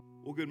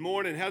Well, good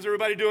morning. How's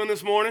everybody doing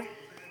this morning?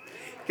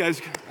 Guys,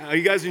 are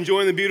you guys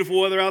enjoying the beautiful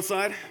weather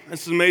outside?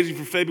 This is amazing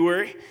for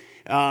February.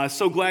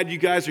 So glad you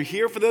guys are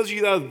here. For those of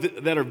you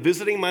that are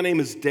visiting, my name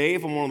is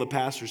Dave. I'm one of the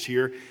pastors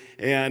here.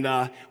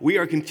 And we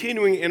are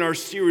continuing in our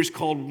series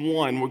called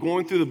One. We're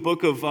going through the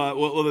book of,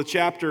 the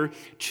chapter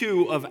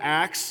 2 of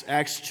Acts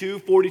 2,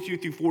 42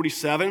 through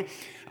 47.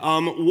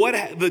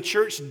 What the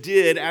church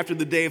did after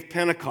the day of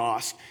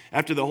Pentecost,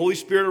 after the Holy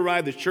Spirit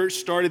arrived, the church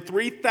started.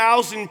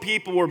 3,000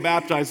 people were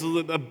baptized. It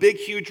was a big,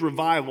 huge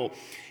revival.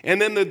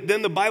 And then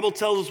the Bible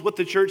tells us what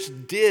the church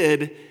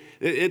did.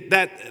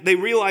 That they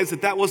realized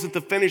that wasn't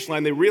the finish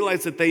line. They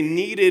realized that they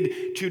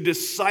needed to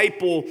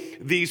disciple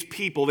these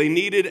people. They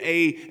needed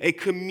a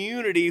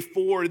community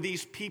for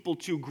these people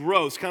to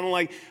grow. It's kind of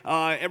like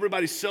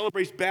everybody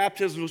celebrates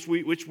baptism,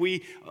 which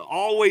we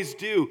always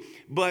do,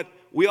 but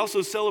we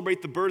also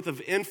celebrate the birth of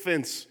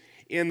infants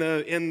in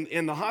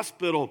the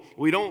hospital.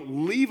 We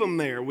don't leave them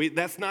there.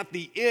 That's not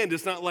the end.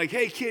 It's not like,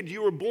 hey kid,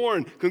 you were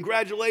born.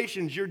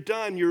 Congratulations, you're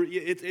done.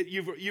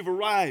 You've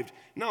arrived.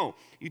 No,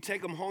 you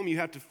take them home. You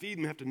have to feed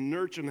them. You have to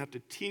nurture them. You have to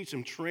teach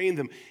them, train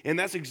them. And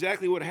that's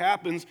exactly what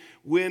happens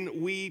when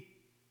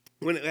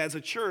as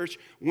a church,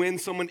 when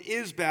someone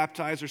is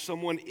baptized or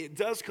someone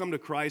does come to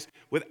Christ,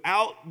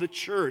 without the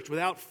church,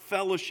 without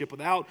fellowship,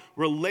 without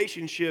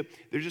relationship,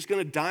 they're just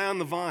going to die on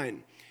the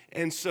vine.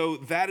 And so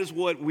that is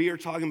what we are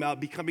talking about,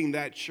 becoming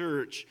that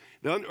church.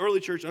 The early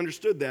church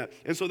understood that.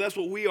 And so that's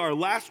what we are.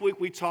 Last week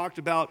we talked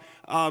about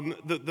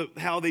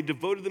how they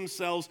devoted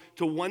themselves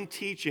to one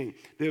teaching,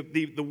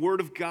 the Word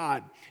of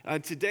God.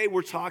 Today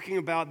we're talking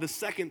about the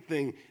second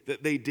thing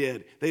that they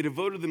did. They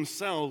devoted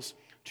themselves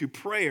to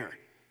prayer,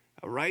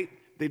 all right?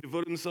 They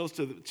devoted themselves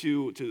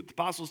to the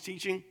apostles'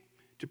 teaching,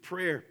 to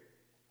prayer.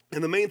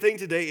 And the main thing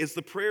today is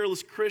the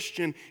prayerless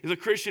Christian is a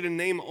Christian in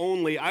name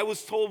only. I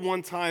was told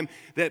one time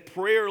that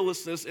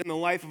prayerlessness in the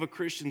life of a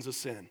Christian is a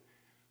sin.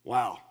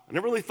 Wow, I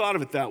never really thought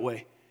of it that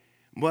way.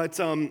 But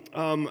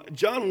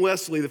John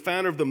Wesley, the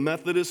founder of the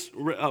Methodist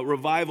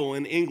revival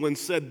in England,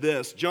 said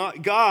this: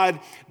 God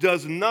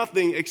does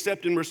nothing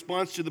except in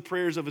response to the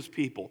prayers of his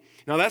people.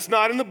 Now, that's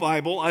not in the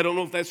Bible. I don't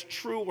know if that's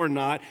true or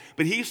not,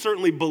 but he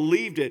certainly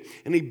believed it,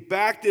 and he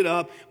backed it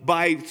up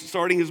by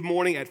starting his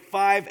morning at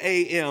 5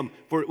 a.m.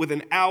 with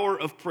an hour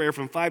of prayer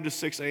from 5 to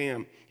 6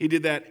 a.m. He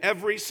did that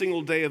every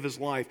single day of his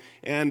life,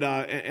 and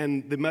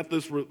the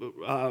Methodist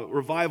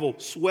revival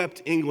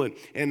swept England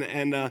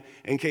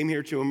and came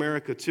here to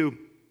America too.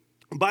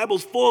 The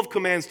Bible's full of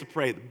commands to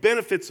pray, the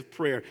benefits of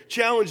prayer,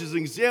 challenges, and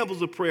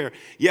examples of prayer.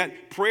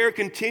 Yet prayer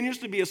continues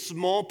to be a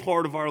small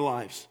part of our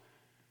lives.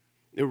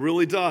 It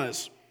really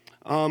does.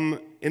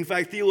 In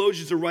fact,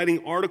 theologians are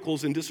writing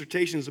articles and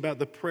dissertations about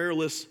the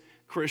prayerless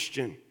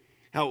Christian.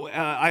 How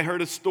I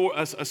heard a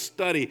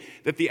study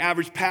that the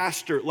average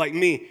pastor, like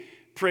me,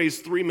 prays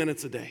 3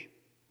 minutes a day.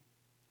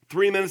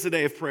 3 minutes a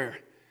day of prayer.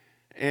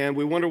 And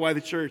we wonder why the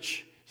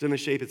church is in the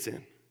shape it's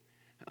in.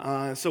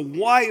 So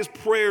why is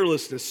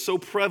prayerlessness so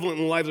prevalent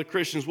in the lives of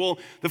Christians? Well,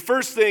 the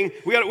first thing,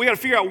 we got to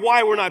figure out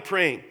why we're not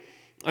praying.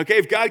 Okay,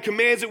 if God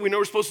commands it, we know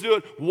we're supposed to do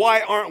it.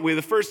 Why aren't we?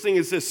 The first thing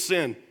is this: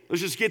 sin.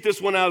 Let's just get this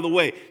one out of the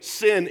way.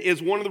 Sin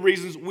is one of the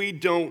reasons we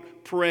don't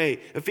pray.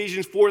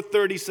 Ephesians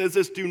 4:30 says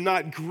this: do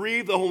not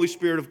grieve the Holy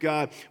Spirit of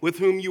God, with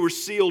whom you were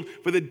sealed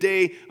for the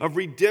day of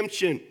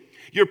redemption.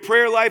 Your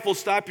prayer life will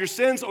stop your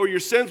sins, or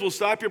your sins will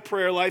stop your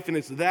prayer life, and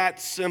it's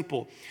that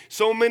simple.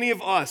 So many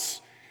of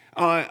us,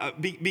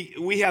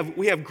 we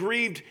have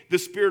grieved the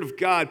Spirit of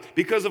God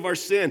because of our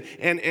sin,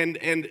 and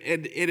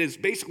it has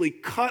basically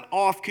cut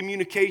off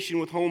communication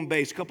with home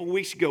base. A couple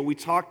weeks ago, we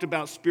talked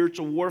about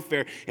spiritual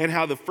warfare and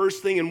how the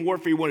first thing in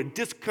warfare, you want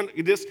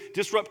to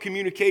disrupt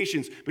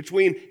communications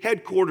between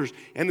headquarters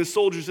and the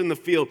soldiers in the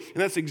field,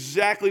 and that's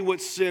exactly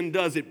what sin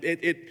does.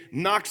 It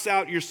knocks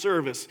out your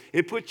service.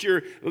 It puts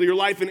your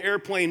life in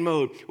airplane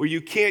mode where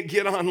you can't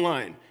get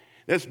online.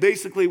 That's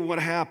basically what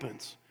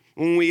happens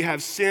when we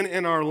have sin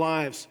in our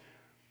lives.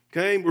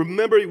 Okay,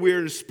 remember, we're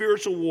in a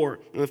spiritual war,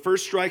 and the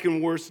first strike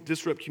in war is to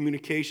disrupt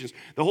communications.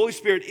 The Holy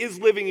Spirit is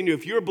living in you.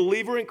 If you're a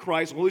believer in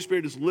Christ, the Holy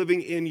Spirit is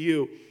living in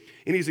you,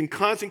 and he's in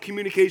constant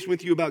communication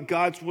with you about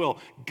God's will,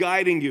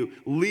 guiding you,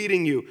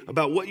 leading you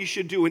about what you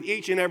should do in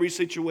each and every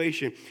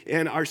situation.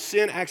 And our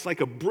sin acts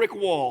like a brick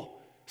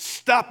wall,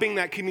 stopping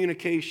that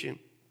communication.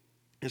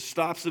 It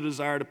stops the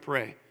desire to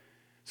pray.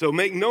 So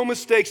make no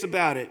mistakes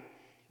about it.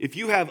 If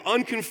you have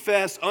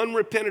unconfessed,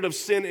 unrepentant of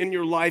sin in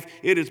your life,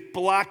 it is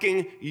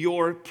blocking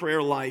your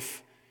prayer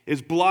life.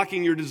 It's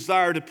blocking your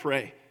desire to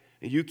pray.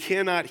 And you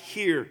cannot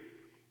hear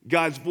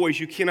God's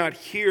voice. You cannot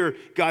hear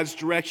God's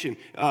direction.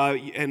 That's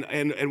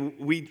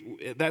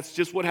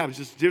just what happens.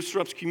 It just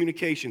disrupts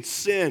communication.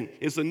 Sin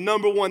is the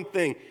number one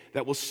thing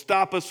that will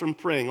stop us from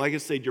praying. Like I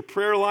said, your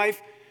prayer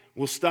life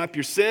will stop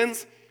your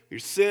sins. Your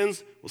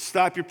sins will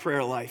stop your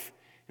prayer life.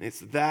 And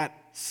it's that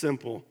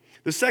simple.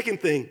 The second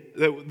thing,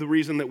 the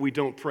reason that we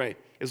don't pray,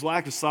 is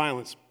lack of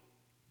silence.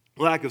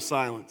 Lack of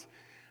silence.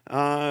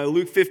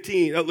 Luke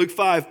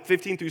 5,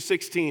 15 through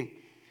 16.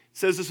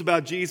 says this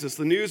about Jesus.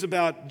 The news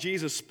about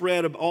Jesus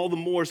spread all the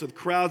more, so that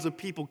crowds of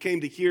people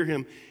came to hear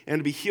him and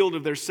to be healed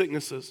of their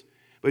sicknesses.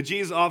 But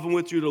Jesus often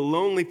withdrew to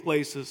lonely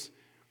places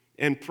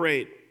and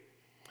prayed.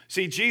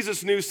 See,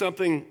 Jesus knew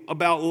something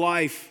about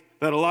life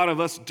that a lot of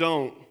us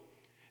don't,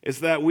 is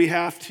that we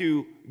have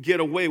to get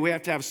away. We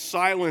have to have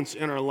silence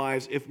in our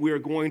lives if we are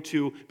going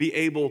to be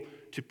able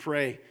to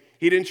pray.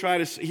 He didn't try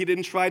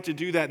to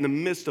do that in the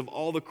midst of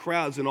all the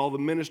crowds and all the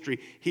ministry.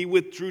 He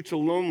withdrew to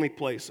lonely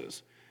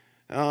places.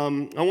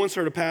 I once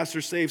heard a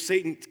pastor say, if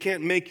Satan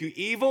can't make you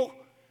evil,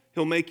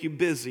 he'll make you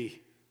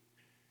busy.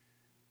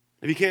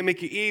 If he can't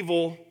make you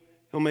evil,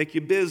 he'll make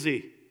you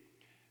busy.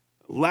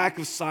 Lack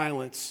of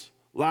silence,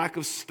 lack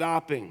of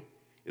stopping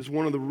is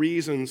one of the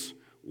reasons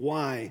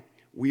why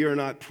we are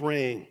not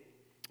praying.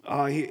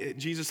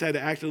 Jesus had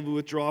to actively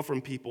withdraw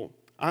from people.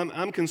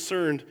 I'm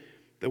concerned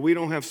that we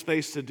don't have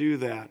space to do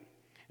that.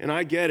 And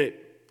I get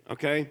it,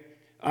 okay?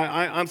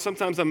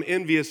 Sometimes I'm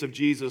envious of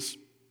Jesus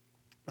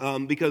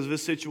because of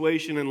his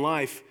situation in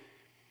life.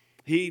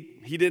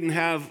 He didn't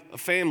have a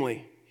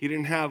family. He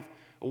didn't have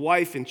a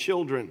wife and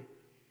children.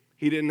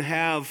 He didn't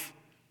have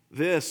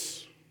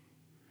this.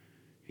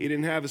 He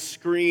didn't have a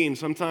screen.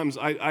 Sometimes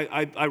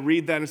I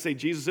read that and say,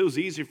 Jesus, it was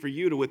easier for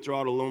you to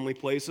withdraw to lonely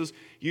places.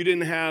 You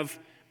didn't have,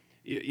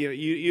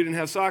 you didn't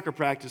have soccer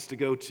practice to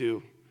go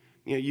to.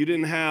 You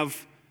didn't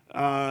have,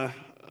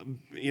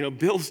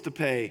 bills to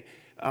pay.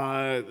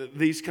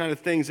 These kind of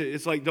things.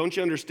 It's like, don't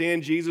you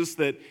understand, Jesus,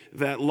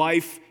 that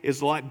life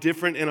is a lot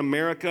different in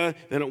America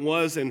than it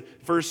was in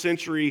first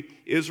century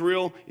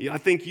Israel? I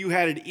think you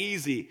had it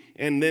easy.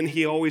 And then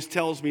he always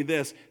tells me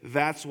this,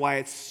 that's why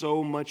it's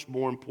so much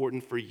more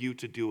important for you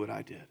to do what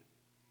I did.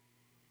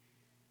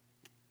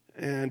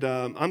 And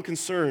I'm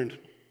concerned.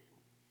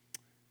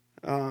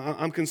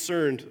 I'm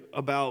concerned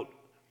about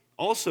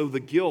also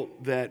the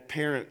guilt that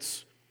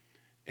parents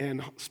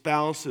and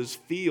spouses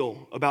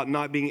feel about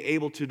not being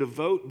able to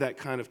devote that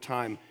kind of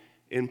time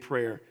in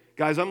prayer.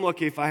 Guys, I'm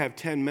lucky if I have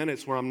 10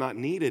 minutes where I'm not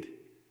needed,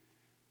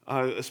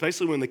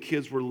 especially when the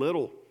kids were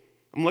little.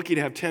 I'm lucky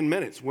to have 10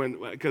 minutes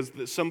because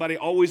somebody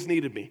always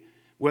needed me,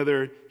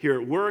 whether here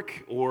at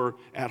work or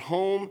at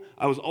home.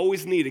 I was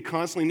always needed,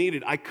 constantly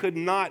needed. I could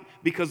not,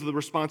 because of the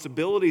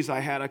responsibilities I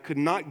had, I could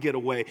not get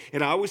away.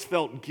 And I always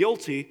felt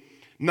guilty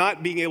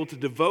not being able to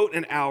devote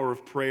an hour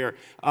of prayer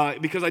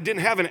because I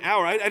didn't have an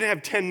hour. I didn't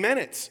have 10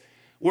 minutes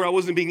where I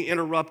wasn't being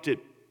interrupted.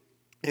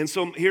 And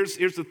so here's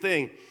the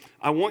thing.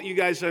 I want you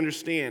guys to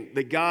understand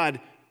that God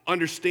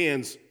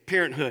understands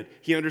parenthood.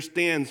 He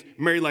understands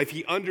married life.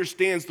 He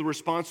understands the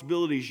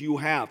responsibilities you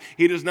have.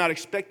 He does not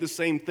expect the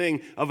same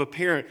thing of a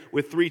parent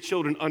with 3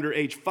 children under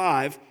age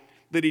 5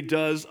 that he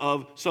does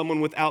of someone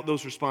without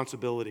those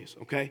responsibilities,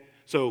 okay?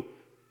 So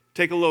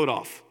take a load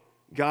off.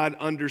 God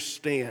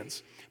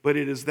understands. But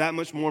it is that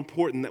much more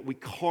important that we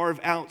carve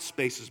out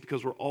spaces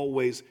because we're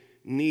always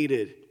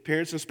needed.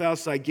 Parents and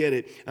spouses, I get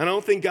it. And I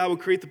don't think God would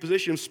create the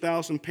position of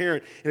spouse and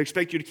parent and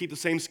expect you to keep the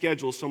same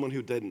schedule as someone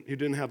who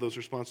didn't have those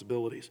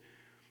responsibilities.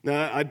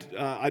 Now,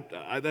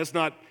 that's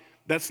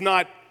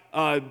not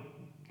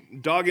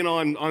dogging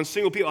on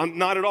single people.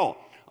 Not at all.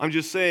 I'm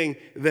just saying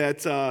that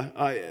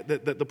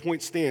the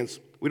point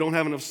stands. We don't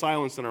have enough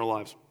silence in our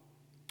lives.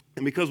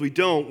 And because we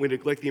don't, we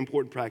neglect the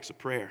important practice of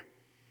prayer.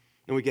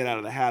 And we get out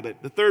of the habit.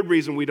 The third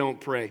reason we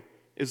don't pray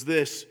is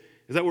that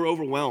we're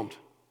overwhelmed.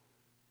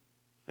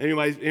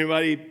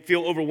 Anybody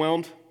feel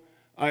overwhelmed?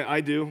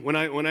 I do. When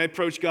I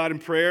approach God in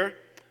prayer,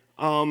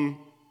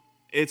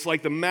 it's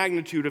like the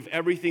magnitude of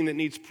everything that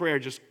needs prayer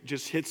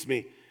just hits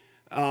me.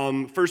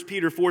 1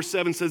 Peter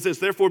 4:7 says this,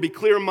 therefore be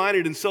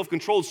clear-minded and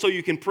self-controlled so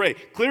you can pray.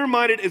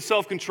 Clear-minded and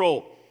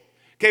self-controlled.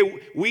 Okay,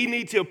 we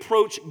need to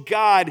approach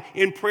God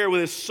in prayer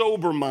with a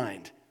sober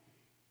mind.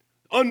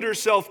 Under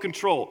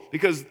self-control,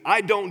 because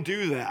I don't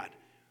do that.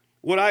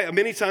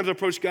 Many times I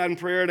approach God in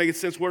prayer and I get a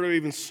sense, where do I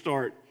even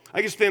start? I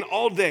can spend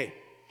all day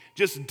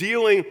just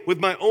dealing with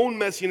my own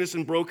messiness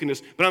and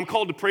brokenness, but I'm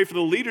called to pray for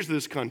the leaders of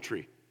this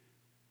country.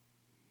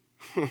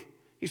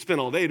 You spend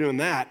all day doing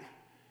that.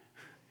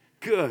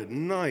 Good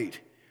night.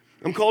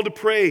 I'm called to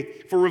pray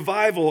for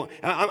revival.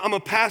 I'm a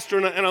pastor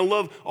and I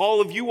love all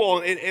of you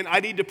all, and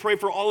I need to pray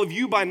for all of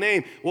you by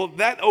name. Well,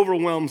 that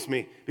overwhelms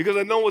me because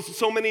I know what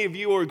so many of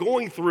you are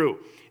going through.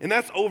 And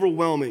that's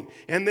overwhelming.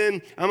 And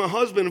then I'm a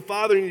husband and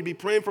father. I need to be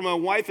praying for my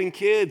wife and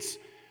kids.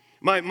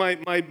 My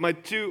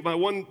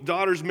one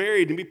daughter's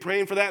married, and be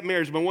praying for that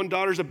marriage. My one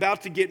daughter's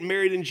about to get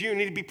married in June. I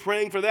need to be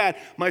praying for that.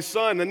 My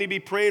son, I need to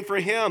be praying for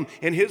him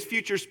and his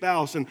future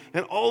spouse. And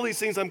all these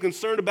things I'm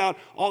concerned about,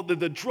 all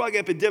the drug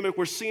epidemic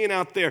we're seeing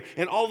out there,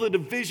 and all the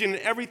division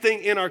and everything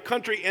in our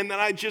country. And then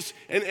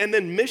and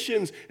then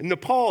missions in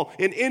Nepal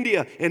and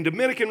India and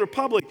Dominican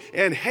Republic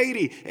and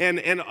Haiti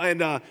and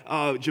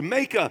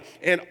Jamaica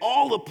and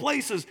all the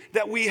places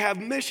that we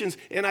have missions.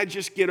 And I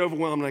just get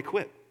overwhelmed and I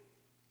quit.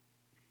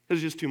 It's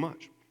just too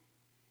much.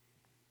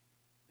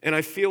 And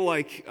I feel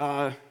like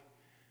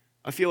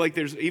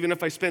there's, even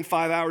if I spent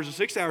 5 hours or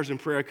 6 hours in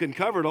prayer, I couldn't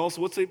cover it all.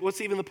 So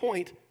what's even the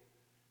point?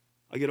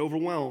 I get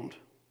overwhelmed.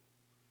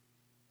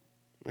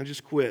 I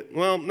just quit.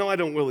 Well, no, I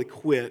don't really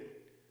quit.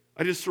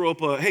 I just throw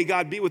up a, hey,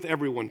 God, be with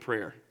everyone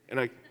prayer. And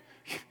I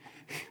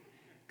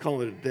call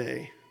it a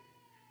day.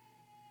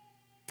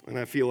 And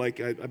I feel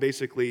like I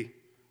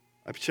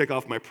check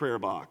off my prayer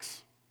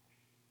box.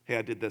 Hey,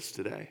 I did this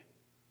today.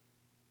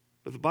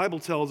 But the Bible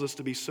tells us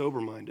to be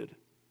sober-minded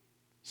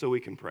so we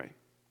can pray.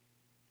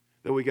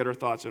 That we get our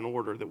thoughts in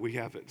order, that we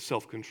have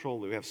self-control,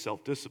 that we have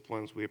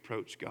self-discipline as we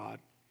approach God.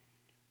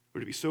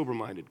 We're to be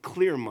sober-minded,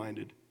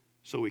 clear-minded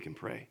so we can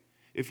pray.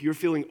 If you're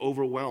feeling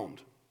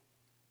overwhelmed,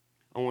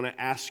 I want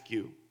to ask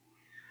you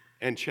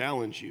and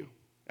challenge you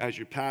as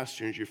your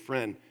pastor and as your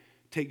friend,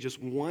 take just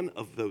one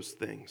of those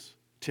things.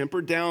 Temper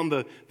down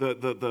the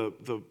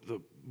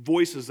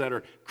voices that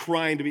are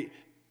crying to be.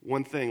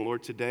 One thing,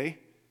 Lord, today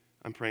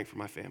I'm praying for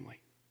my family.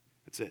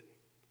 That's it.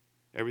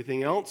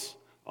 Everything else,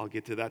 I'll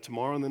get to that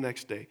tomorrow and the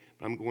next day.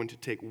 But I'm going to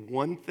take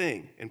one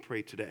thing and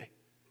pray today.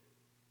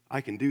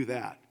 I can do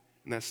that,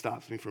 and that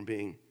stops me from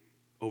being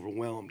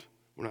overwhelmed.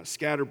 We're not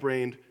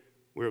scatterbrained.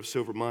 We're of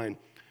sober mind.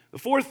 The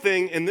fourth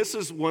thing, and this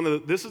is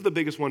the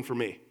biggest one for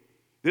me.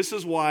 This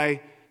is why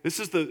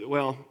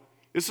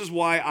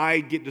I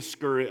get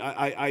discouraged.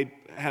 I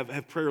have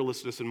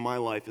prayerlessness in my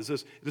life. Is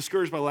this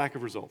discouraged by lack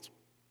of results?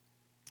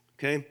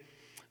 Okay,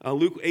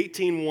 Luke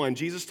 18:1.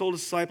 Jesus told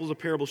his disciples a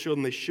parable, showed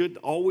them they should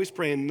always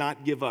pray and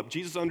not give up.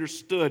 Jesus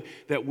understood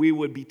that we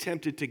would be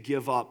tempted to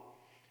give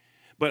up.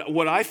 But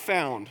what I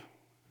found,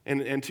 and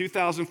in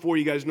 2004,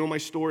 you guys know my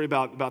story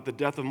about the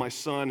death of my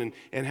son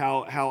and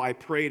how I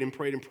prayed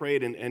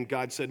and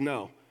God said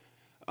no.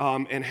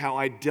 And how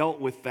I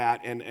dealt with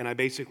that, and I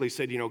basically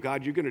said,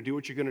 God, you're going to do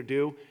what you're going to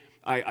do.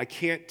 I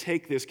can't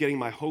take this getting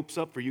my hopes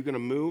up for you going to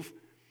move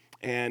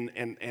and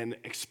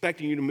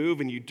expecting you to move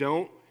and you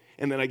don't.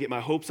 And then I get my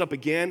hopes up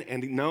again,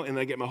 and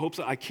I get my hopes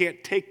up. I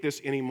can't take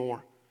this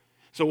anymore.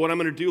 So what I'm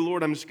going to do,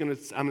 Lord, I'm going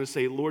to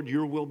say, Lord,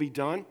 your will be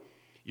done.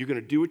 You're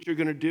going to do what you're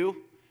going to do,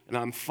 and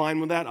I'm fine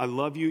with that. I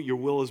love you. Your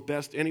will is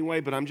best anyway,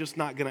 but I'm just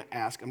not going to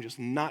ask. I'm just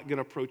not going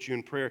to approach you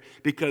in prayer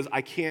because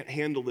I can't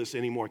handle this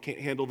anymore. I can't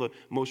handle the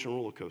emotional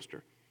roller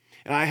coaster.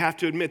 And I have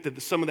to admit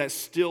that some of that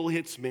still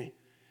hits me.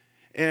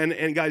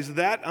 And guys,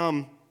 that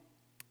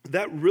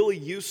really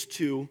used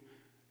to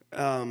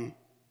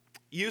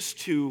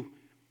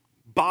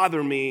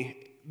bother me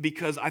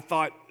because I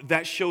thought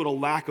that showed a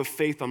lack of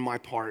faith on my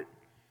part.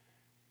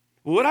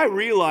 What I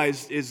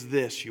realized is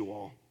this, you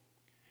all,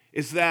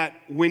 is that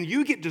when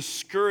you get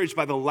discouraged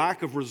by the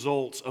lack of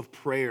results of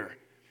prayer,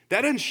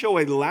 that doesn't show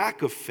a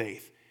lack of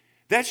faith.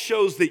 That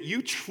shows that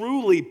you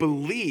truly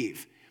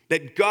believe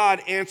that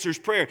God answers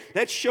prayer.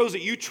 That shows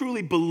that you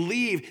truly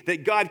believe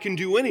that God can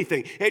do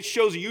anything. It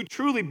shows that you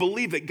truly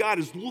believe that God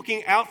is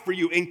looking out for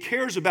you and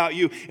cares about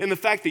you, and the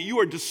fact that you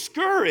are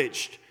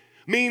discouraged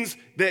means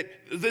that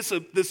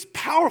this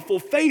powerful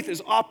faith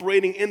is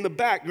operating in the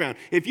background.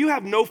 If you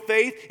have no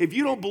faith, if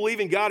you don't believe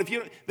in God,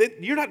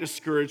 you're not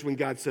discouraged when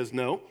God says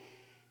no.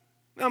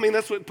 I mean,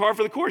 that's what par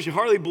for the course. You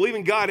hardly believe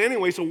in God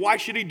anyway, so why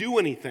should he do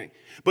anything?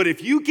 But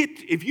if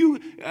you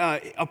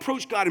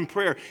approach God in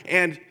prayer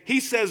and he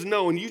says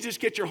no, and you just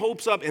get your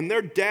hopes up and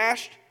they're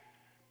dashed,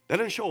 that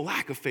doesn't show a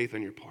lack of faith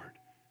on your part.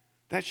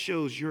 That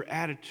shows your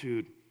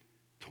attitude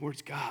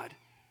towards God,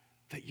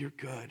 that you're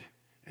good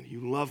and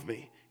you love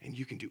me and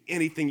you can do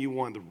anything you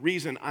want. The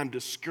reason I'm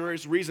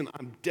discouraged, the reason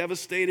I'm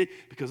devastated,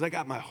 because I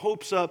got my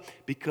hopes up,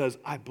 because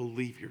I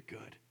believe you're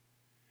good.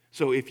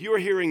 So if you're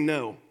hearing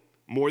no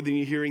more than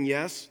you're hearing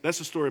yes, that's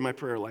the story of my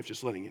prayer life,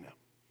 just letting you know.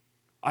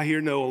 I hear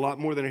no a lot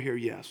more than I hear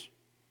yes.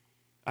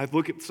 I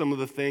look at some of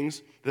the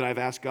things that I've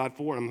asked God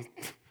for, and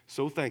I'm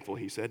so thankful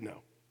he said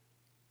no.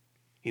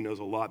 He knows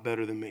a lot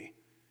better than me.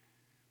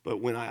 But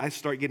when I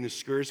start getting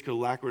discouraged because of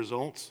lack of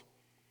results,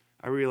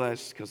 I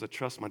realize because I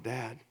trust my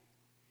dad.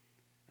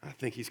 I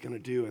think he's going to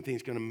do. I think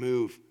he's going to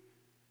move.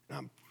 And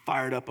I'm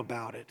fired up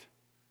about it.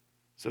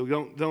 So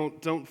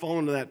don't fall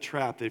into that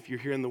trap that if you're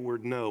hearing the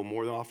word no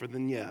more often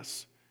than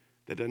yes,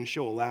 that doesn't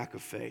show a lack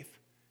of faith.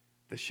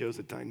 That shows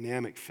a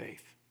dynamic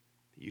faith.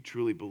 That you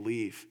truly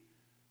believe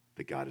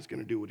that God is going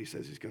to do what he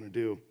says he's going to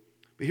do.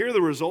 But here are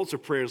the results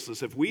of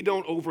prayerlessness. If we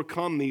don't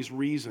overcome these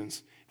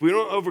reasons, if we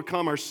don't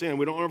overcome our sin,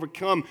 we don't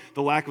overcome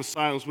the lack of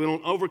silence, we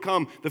don't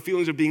overcome the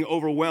feelings of being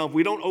overwhelmed,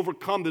 we don't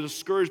overcome the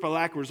discouraged by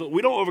lack of results,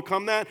 we don't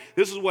overcome that,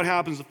 this is what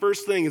happens. The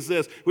first thing is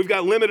this: we've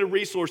got limited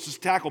resources to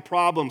tackle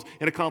problems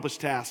and accomplish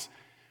tasks.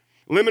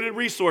 Limited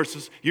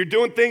resources. You're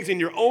doing things in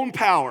your own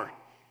power.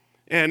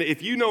 And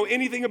if you know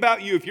anything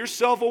about you, if you're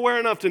self-aware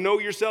enough to know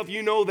yourself,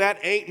 you know that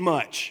ain't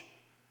much.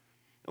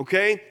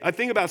 Okay? I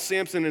think about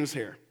Samson and his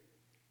hair.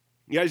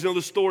 You guys know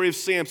the story of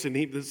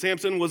Samson.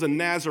 Samson was a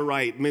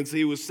Nazarite, means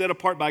he was set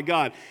apart by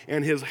God.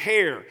 And his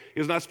hair, he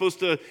was not supposed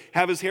to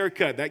have his hair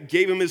cut. That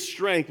gave him his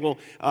strength. Well,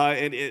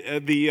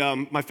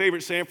 my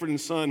favorite Sanford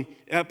and Son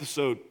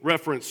episode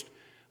referenced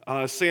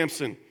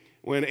Samson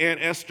when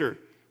Aunt Esther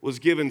was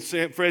giving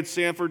Fred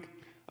Sanford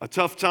a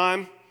tough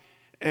time.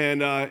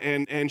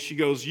 And she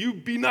goes, "You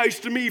be nice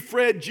to me,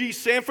 Fred G.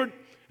 Sanford.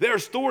 There are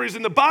stories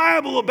in the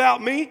Bible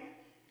about me."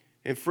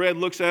 And Fred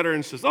looks at her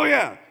and says, "Oh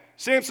yeah,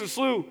 Samson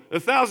slew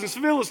 1,000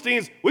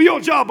 Philistines with your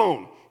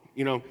jawbone."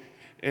 You know,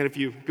 And if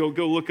you go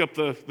look up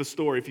the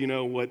story, if you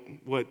know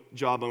what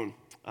jawbone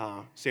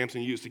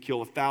Samson used to kill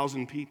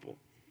 1,000 people,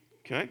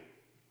 okay?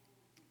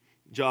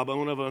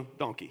 Jawbone of a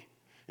donkey.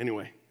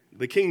 Anyway,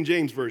 the King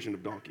James version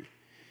of donkey.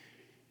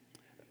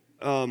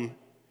 But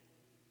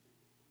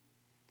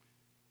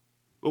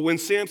when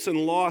Samson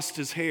lost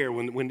his hair,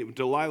 when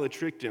Delilah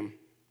tricked him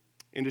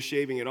into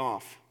shaving it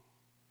off,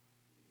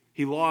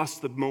 he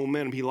lost the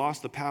momentum, he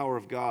lost the power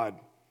of God,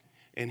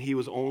 and he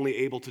was only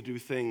able to do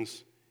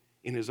things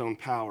in his own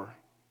power.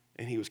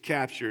 And he was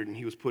captured and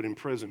he was put in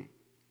prison.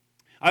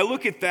 I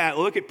look at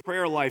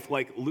prayer life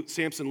like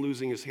Samson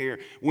losing his hair.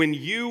 When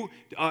you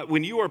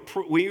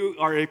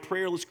are a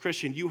prayerless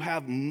Christian, you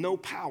have no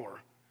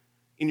power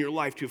in your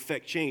life to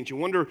affect change. You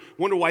wonder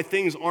why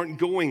things aren't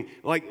going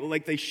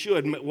like they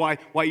should. Why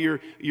your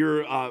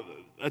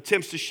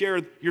attempts to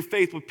share your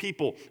faith with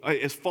people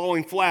is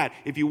falling flat.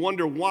 If you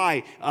wonder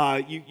why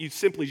you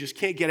simply just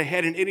can't get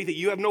ahead in anything,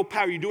 you have no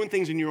power. You're doing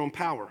things in your own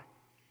power.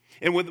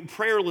 And with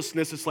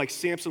prayerlessness, it's like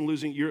Samson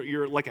losing.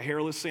 You're like a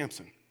hairless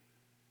Samson,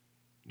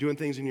 doing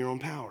things in your own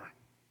power.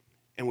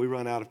 And we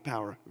run out of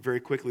power very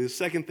quickly. The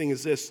second thing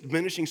is this: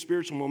 diminishing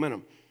spiritual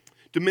momentum.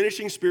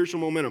 Diminishing spiritual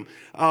momentum.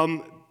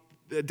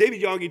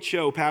 David Yonggi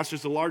Cho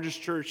pastors the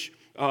largest church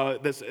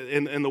that's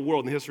in the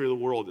world, in the history of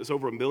the world. It's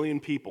over 1 million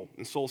people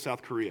in Seoul,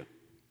 South Korea.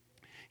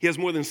 He has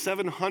more than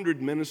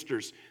 700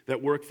 ministers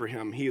that work for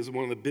him. He is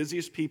one of the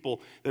busiest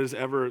people that has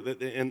ever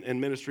in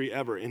ministry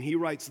ever. And he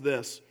writes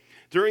this: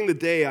 during the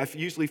day, I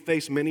usually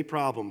face many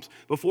problems.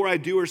 Before I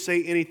do or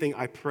say anything,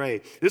 I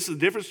pray. This is the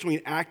difference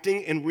between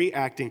acting and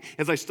reacting.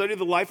 As I study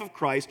the life of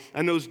Christ,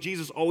 I know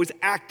Jesus always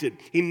acted.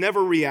 He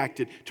never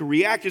reacted. To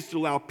react is to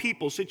allow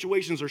people,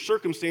 situations, or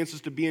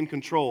circumstances to be in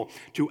control.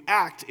 To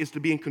act is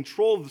to be in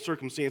control of the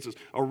circumstances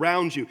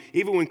around you.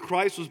 Even when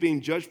Christ was being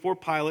judged for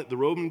Pilate, the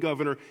Roman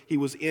governor, he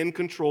was in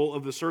control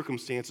of the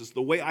circumstances.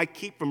 The way I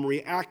keep from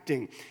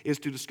reacting is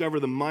to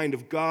discover the mind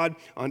of God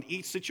on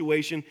each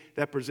situation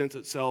that presents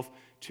itself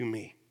to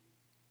me.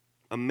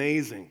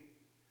 Amazing.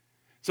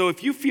 So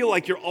if you feel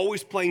like you're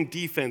always playing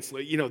defense,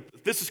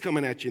 this is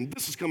coming at you, and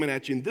this is coming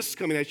at you, and this is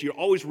coming at you, you're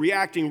always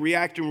reacting. We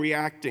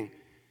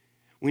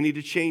need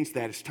to change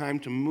that. It's time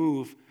to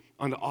move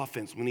onto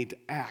offense. We need to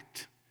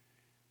act.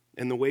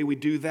 And the way we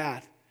do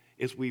that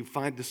is we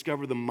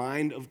discover the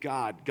mind of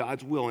God,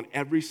 God's will in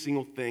every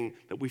single thing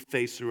that we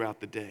face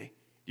throughout the day.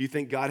 Do you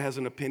think God has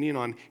an opinion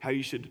on how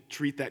you should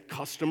treat that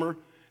customer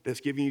that's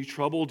giving you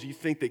trouble? Do you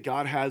think that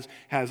God has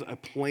a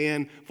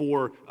plan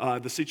for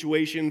the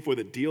situation, for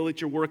the deal that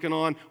you're working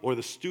on, or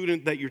the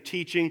student that you're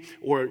teaching,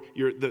 or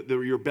your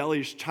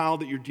rebellious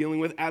child that you're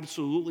dealing with?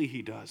 Absolutely,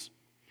 he does.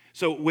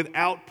 So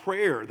without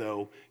prayer,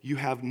 though, you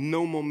have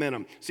no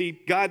momentum. See,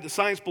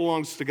 science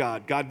belongs to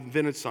God. God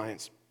invented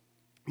science.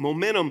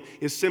 Momentum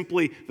is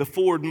simply the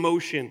forward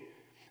motion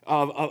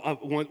of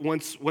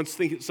once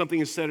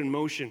something is set in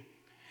motion.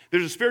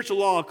 There's a spiritual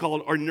law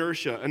called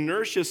inertia.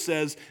 Inertia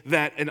says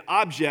that an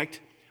object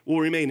will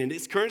remain in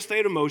its current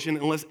state of motion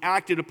unless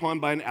acted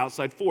upon by an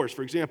outside force.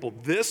 For example,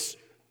 this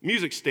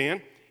music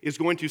stand is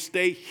going to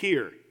stay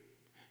here.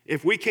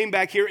 If we came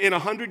back here in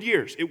 100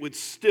 years, it would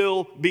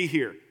still be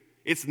here.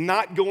 It's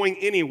not going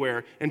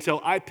anywhere until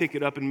I pick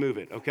it up and move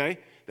it, okay?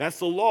 That's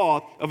the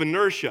law of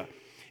inertia.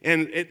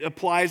 And it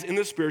applies in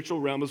the spiritual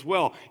realm as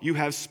well. You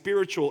have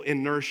spiritual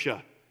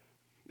inertia.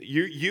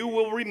 You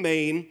will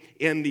remain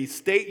in the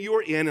state you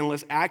are in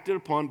unless acted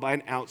upon by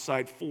an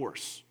outside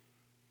force.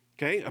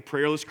 Okay? A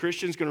prayerless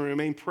Christian is going to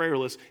remain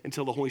prayerless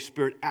until the Holy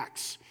Spirit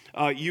acts.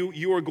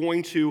 You're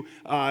going to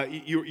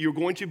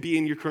be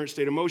in your current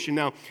state of motion.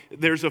 Now,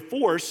 there's a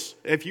force.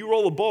 If you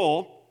roll a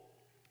ball,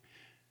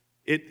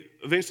 it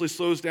eventually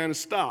slows down and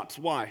stops.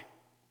 Why?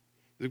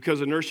 Because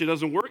inertia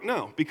doesn't work?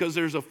 No, because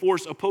there's a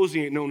force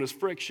opposing it known as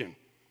friction.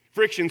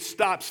 Friction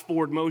stops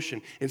forward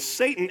motion. And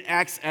Satan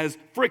acts as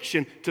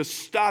friction to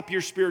stop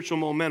your spiritual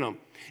momentum.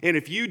 And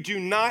if you do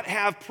not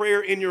have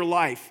prayer in your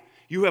life,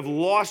 you have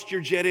lost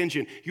your jet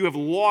engine. You have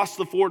lost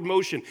the forward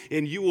motion,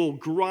 and you will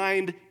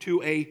grind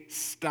to a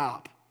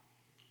stop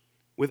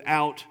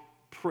without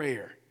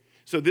prayer.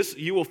 So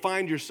you will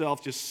find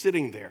yourself just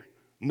sitting there.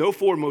 No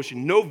forward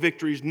motion, no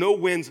victories, no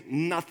wins,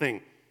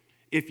 nothing.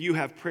 If you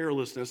have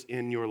prayerlessness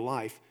in your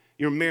life,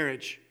 your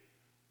marriage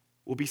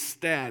will be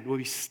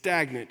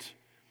stagnant.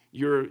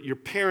 Your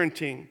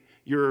parenting,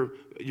 your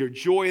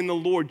joy in the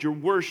Lord, your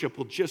worship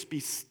will just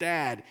be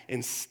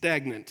and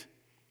stagnant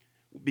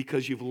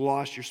because you've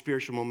lost your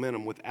spiritual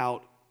momentum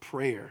without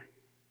prayer.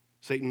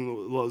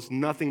 Satan loves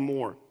nothing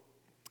more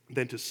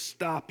than to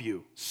stop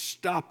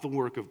the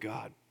work of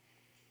God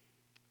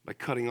by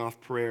cutting off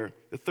prayer.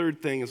 The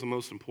third thing is the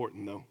most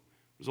important, though.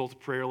 Result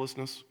of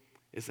prayerlessness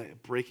is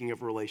that breaking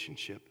of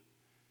relationship.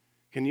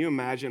 Can you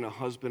imagine a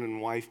husband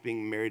and wife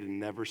being married and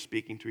never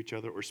speaking to each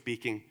other or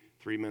speaking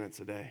 3 minutes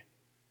a day?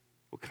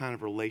 What kind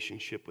of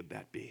relationship would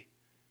that be?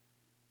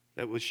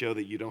 That would show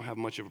that you don't have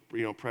much of,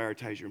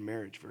 prioritize your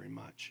marriage very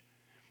much.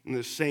 And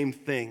the same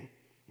thing,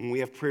 when we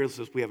have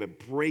prayerlessness, we have a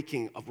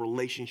breaking of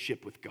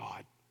relationship with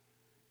God.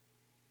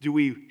 Do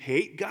we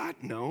hate God?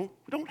 No,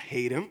 we don't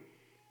hate him.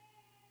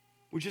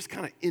 We're just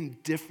kind of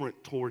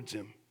indifferent towards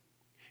him.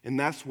 And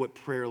that's what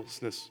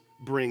prayerlessness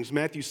brings.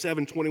 Matthew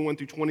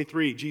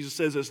 7:21-23, Jesus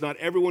says, "It's not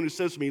everyone who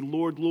says to me,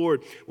 'Lord,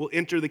 Lord,' will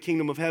enter the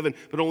kingdom of heaven,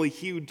 but only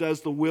he who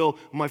does the will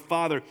of my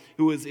Father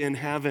who is in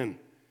heaven."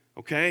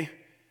 Okay?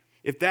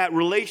 If that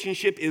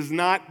relationship is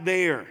not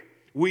there,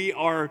 we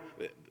are,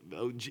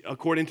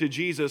 according to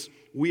Jesus,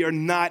 we are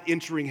not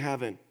entering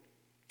heaven.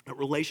 That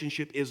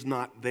relationship is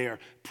not there.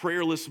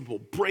 Prayerlessness will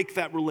break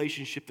that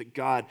relationship that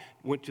God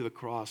went to the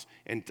cross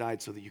and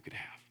died so that you could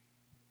have.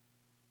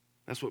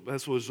 That's what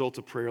the result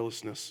of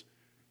prayerlessness.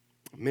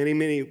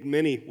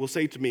 Many will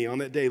say to me on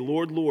that day,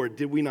 "Lord, Lord,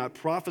 did we not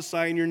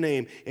prophesy in your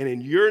name, and in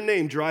your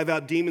name drive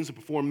out demons and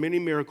perform many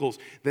miracles?"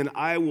 Then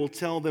I will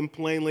tell them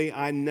plainly,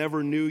 "I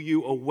never knew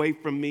you. Away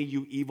from me,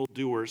 you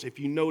evildoers." If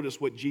you notice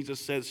what Jesus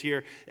says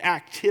here,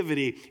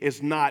 activity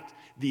is not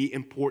the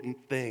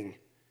important thing.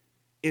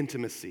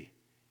 Intimacy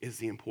is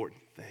the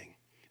important thing.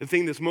 The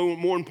thing that's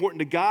more important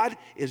to God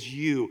is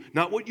you,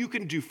 not what you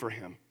can do for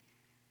him,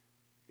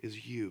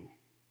 is you.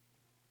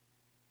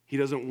 He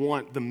doesn't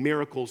want the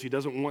miracles. He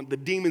doesn't want the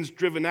demons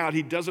driven out.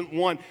 He doesn't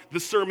want the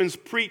sermons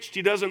preached.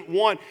 He doesn't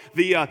want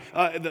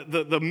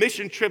the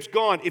mission trips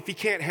gone if he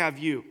can't have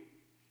you.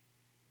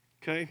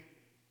 Okay?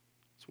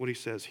 That's what he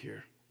says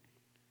here.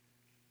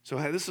 So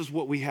this is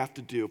what we have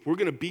to do. If we're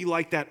going to be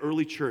like that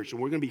early church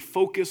and we're going to be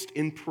focused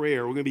in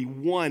prayer, we're going to be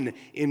one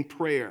in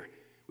prayer.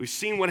 We've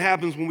seen what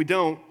happens when we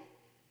don't.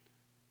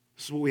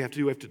 This is what we have to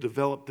do. We have to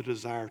develop the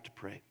desire to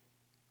pray.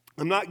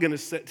 I'm not going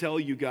to tell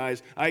you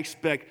guys, I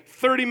expect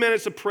 30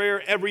 minutes of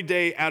prayer every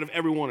day out of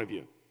every one of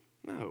you.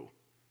 No.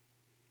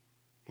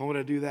 Why would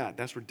I do that?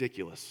 That's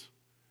ridiculous.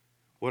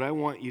 What I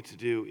want you to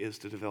do is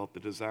to develop the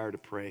desire to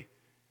pray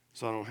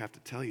so I don't have to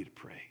tell you to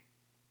pray.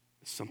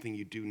 It's something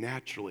you do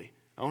naturally.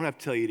 I don't have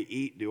to tell you to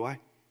eat, do I?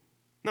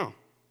 No.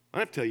 I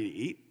don't have to tell you to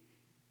eat.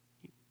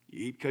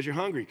 You eat because you're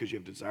hungry, because you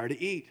have desire to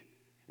eat.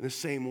 In the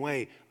same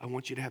way, I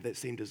want you to have that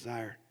same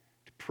desire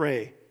to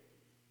pray.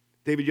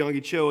 David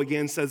Yonggi Cho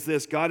again says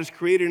this: God has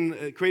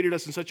created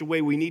us in such a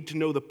way we need to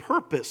know the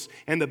purpose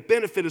and the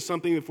benefit of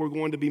something if we're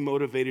going to be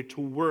motivated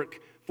to work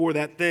for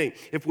that thing.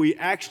 If we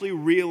actually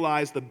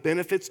realize the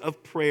benefits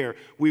of prayer,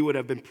 we would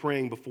have been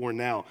praying before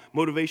now.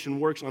 Motivation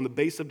works on the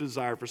base of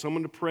desire. For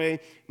someone to pray,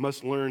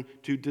 must learn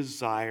to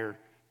desire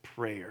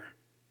prayer.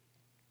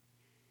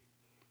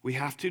 We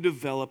have to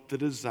develop the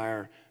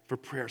desire for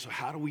prayer. So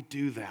how do we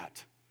do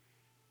that?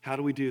 How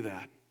do we do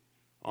that?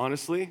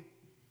 Honestly,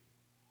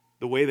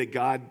 the way that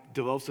God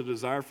develops a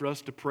desire for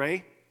us to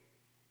pray,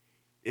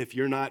 if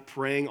you're not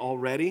praying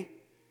already,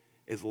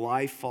 is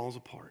life falls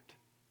apart.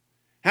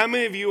 How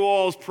many of you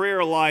all's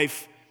prayer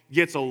life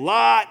gets a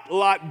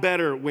lot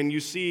better when you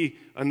see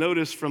a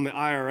notice from the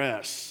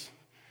IRS?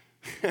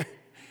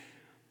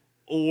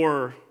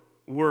 Or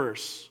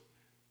worse,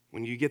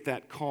 when you get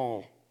that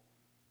call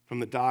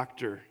from the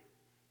doctor,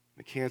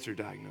 the cancer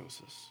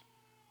diagnosis?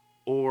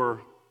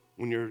 Or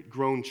when your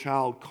grown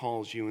child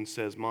calls you and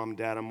says, "Mom,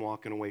 Dad, I'm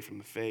walking away from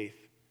the faith."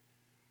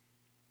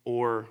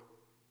 Or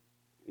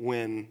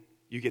when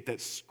you get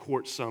that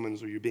court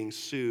summons or you're being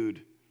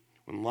sued,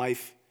 when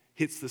life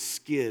hits the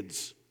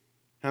skids.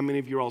 How many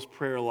of your all's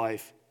prayer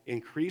life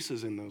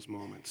increases in those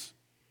moments?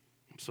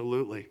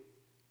 Absolutely.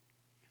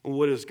 Well,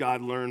 what does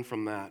God learn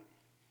from that?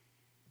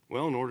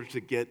 Well, in order to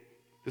get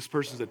this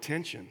person's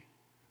attention,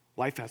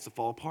 life has to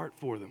fall apart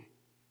for them.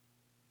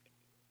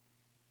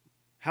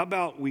 How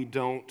about we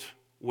don't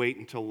wait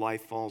until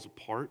life falls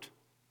apart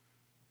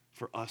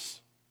for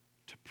us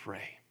to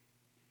pray?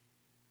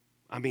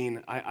 I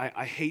mean,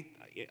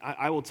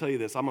 I will tell you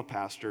this, I'm a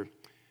pastor.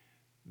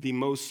 The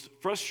most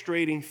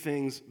frustrating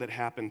things that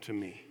happen to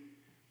me,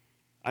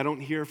 I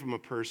don't hear from a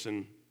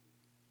person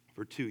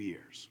for 2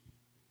 years.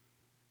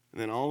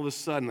 And then all of a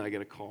sudden I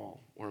get a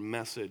call or a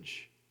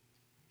message.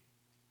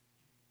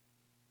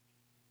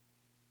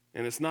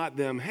 And it's not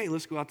them, "Hey,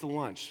 let's go out to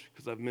lunch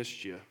because I've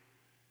missed you."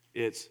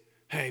 It's,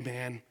 "Hey,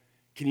 man,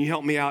 can you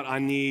help me out? I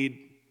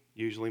need,"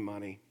 usually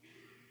money.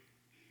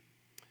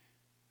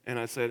 And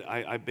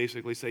I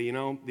basically say,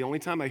 the only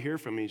time I hear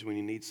from you is when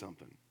you need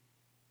something.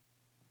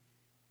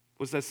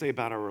 What's that say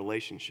about our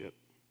relationship?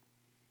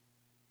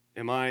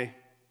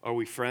 Are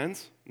we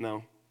friends?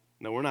 No,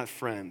 we're not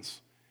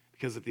friends.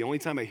 Because if the only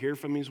time I hear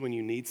from you is when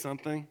you need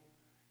something,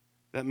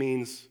 that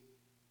means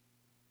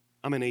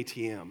I'm an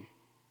ATM.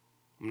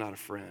 I'm not a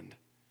friend.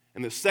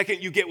 And the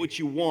second you get what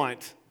you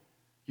want,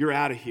 you're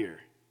out of here.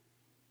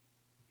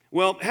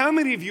 Well, how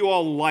many of you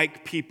all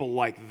like people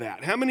like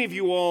that? How many of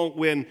you all, how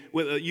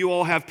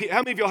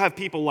many of y'all have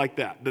people like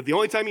that? That the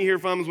only time you hear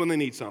from them is when they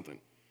need something.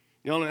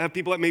 You all have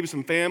people like maybe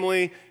some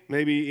family,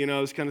 maybe,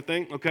 this kind of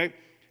thing, okay?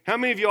 How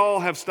many of y'all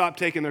have stopped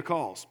taking their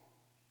calls?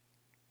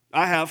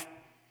 I have.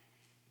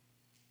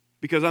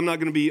 Because I'm not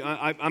going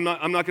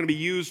to be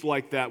used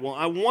like that. Well,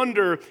 I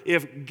wonder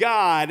if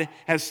God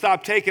has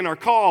stopped taking our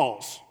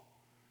calls.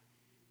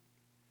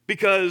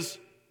 Because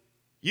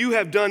you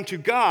have done to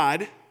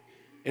God,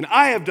 and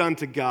I have done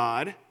to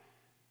God,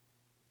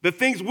 the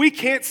things we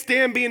can't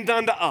stand being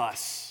done to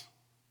us.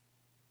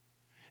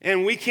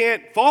 And we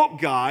can't fault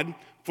God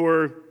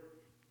for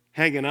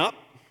hanging up,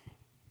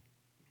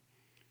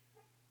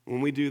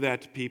 when we do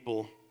that to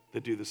people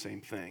that do the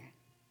same thing.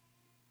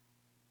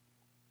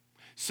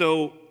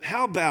 So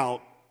how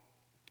about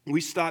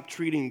we stop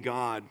treating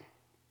God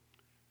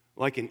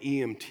like an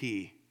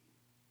EMT?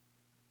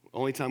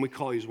 Only time we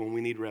call you is when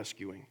we need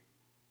rescuing.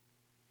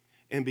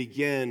 And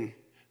begin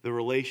the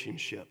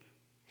relationship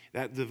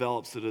that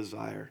develops the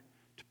desire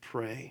to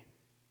pray,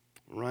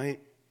 right?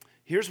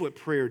 Here's what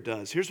prayer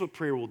does. Here's what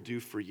prayer will do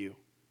for you.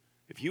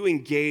 If you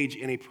engage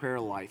in a prayer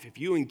life, if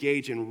you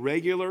engage in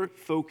regular,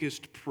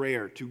 focused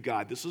prayer to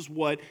God, this is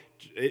what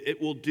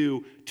it will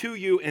do to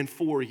you and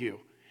for you.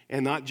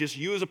 And not just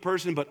you as a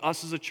person, but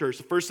us as a church.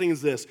 The first thing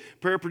is this: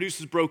 prayer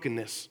produces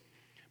brokenness.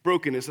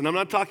 Brokenness, and I'm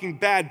not talking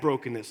bad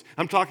brokenness.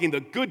 I'm talking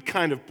the good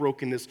kind of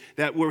brokenness,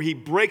 that where he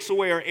breaks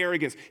away our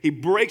arrogance, he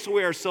breaks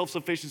away our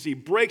self-sufficiency, he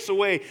breaks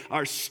away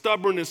our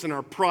stubbornness and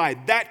our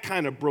pride, that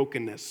kind of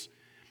brokenness.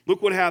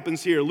 Look what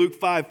happens here, Luke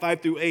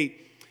 5:5-8.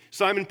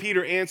 Simon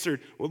Peter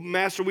answered, "Well,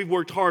 Master, we've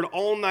worked hard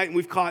all night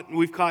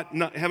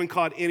and haven't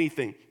caught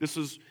anything." This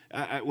is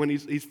when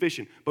he's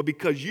fishing. "But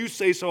because you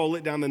say so, I'll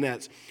let down the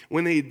nets."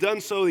 When they had done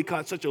so, they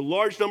caught such a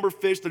large number of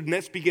fish, the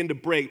nets began to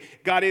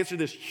break. God answered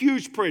this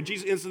huge prayer.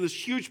 Jesus answered this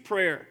huge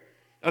prayer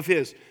of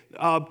his.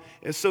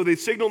 And so they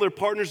signaled their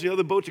partners in the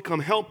other boat to come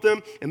help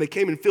them, and they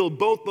came and filled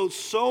both boats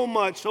so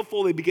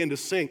full they began to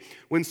sink.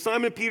 When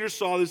Simon Peter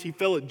saw this, he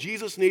fell at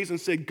Jesus' knees and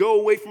said, "Go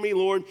away from me,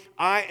 Lord.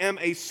 I am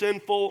a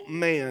sinful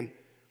man."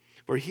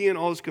 For he and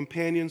all his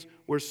companions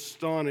were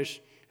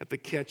astonished at the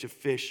catch of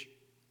fish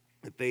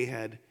that they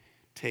had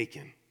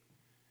taken.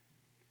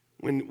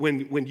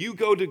 When you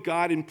go to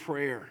God in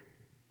prayer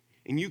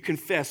and you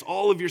confess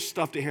all of your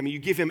stuff to him and you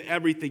give him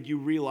everything, you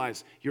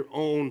realize your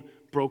own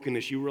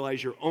brokenness, you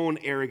realize your own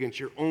arrogance,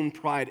 your own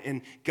pride,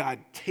 and God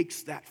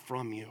takes that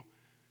from you.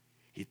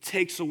 He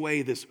takes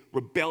away this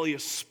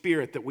rebellious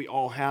spirit that we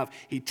all have.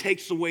 He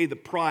takes away the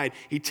pride.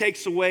 He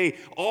takes away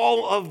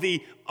all of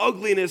the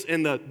ugliness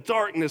and the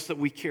darkness that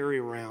we carry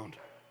around.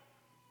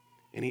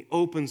 And he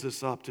opens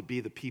us up to be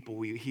the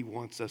people he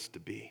wants us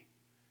to be.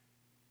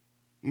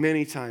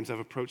 Many times I've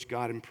approached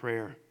God in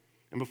prayer,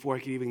 and before I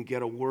could even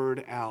get a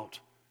word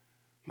out,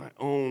 my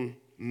own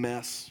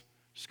mess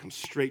just comes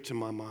straight to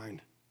my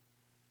mind.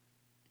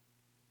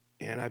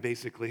 And I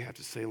basically have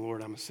to say,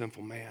 "Lord, I'm a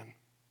sinful man.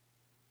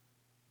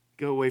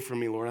 Go away from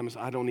me, Lord.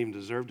 I don't even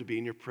deserve to be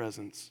in your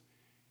presence."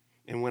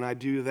 And when I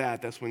do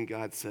that, that's when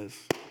God says,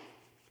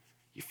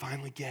 "You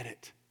finally get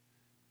it,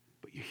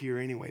 but you're here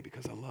anyway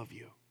because I love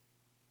you.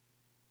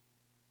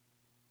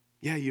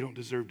 Yeah, you don't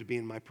deserve to be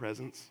in my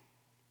presence.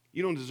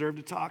 You don't deserve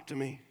to talk to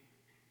me.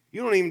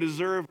 You don't even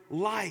deserve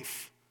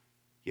life.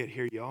 Yet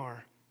here you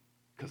are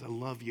because I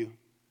love you.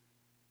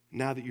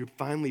 Now that you're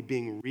finally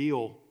being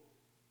real,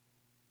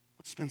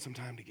 let's spend some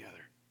time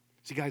together."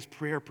 See, guys,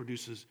 prayer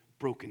produces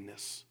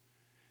brokenness.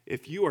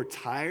 If you are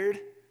tired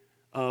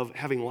of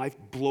having life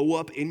blow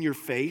up in your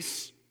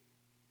face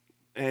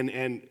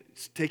and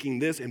taking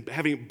this and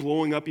having it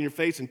blowing up in your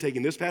face and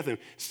taking this path and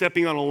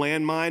stepping on a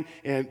landmine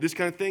and this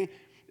kind of thing,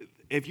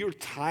 if you're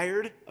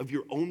tired of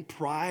your own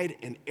pride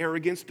and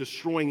arrogance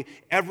destroying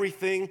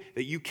everything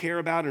that you care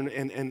about and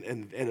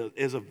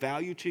is of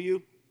value to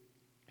you,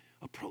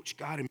 approach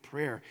God in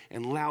prayer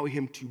and allow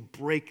him to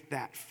break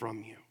that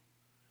from you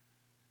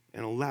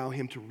and allow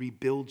him to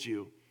rebuild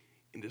you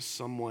into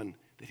someone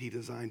that he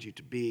designed you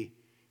to be.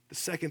 The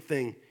second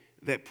thing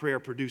that prayer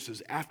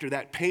produces after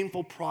that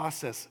painful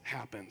process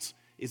happens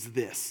is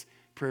this: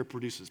 prayer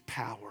produces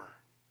power.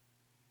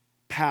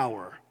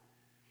 Power.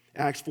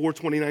 Acts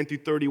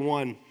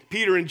 4:29-31.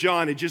 Peter and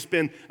John had just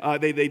been,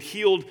 they'd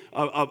healed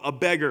a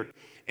beggar,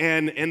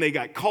 and they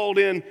got called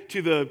in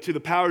to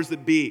the powers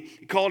that be.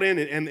 Called in,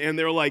 and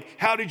they're like,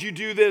 "How did you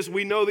do this?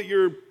 We know that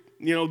you're,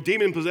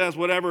 demon possessed,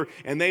 whatever."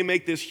 And they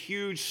make this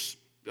huge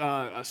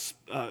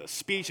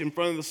speech in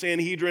front of the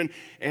Sanhedrin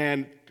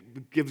and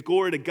gives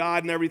glory to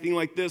God and everything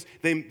like this.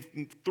 They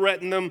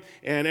threaten them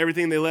and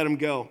everything. They let them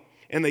go.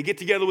 And they get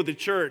together with the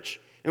church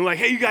and like,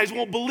 "Hey, you guys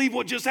won't believe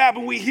what just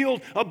happened. We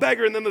healed a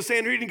beggar." And then the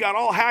Sanhedrin got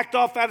all hacked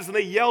off at us and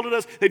they yelled at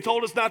us. They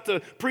told us not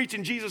to preach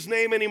in Jesus'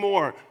 name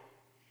anymore.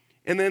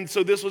 And then,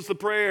 so this was the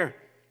prayer.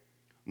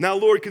 "Now,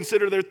 Lord,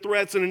 consider their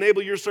threats and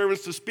enable your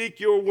servants to speak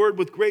your word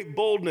with great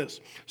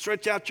boldness.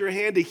 Stretch out your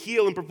hand to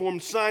heal and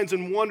perform signs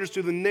and wonders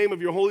through the name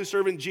of your holy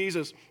servant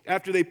Jesus."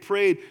 After they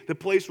prayed, the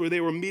place where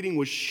they were meeting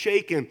was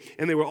shaken,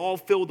 and they were all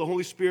filled with the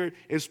Holy Spirit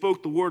and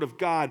spoke the word of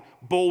God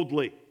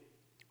boldly.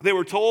 They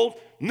were told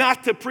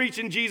not to preach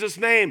in Jesus'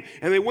 name,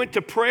 and they went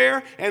to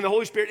prayer, and the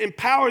Holy Spirit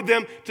empowered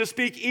them to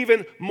speak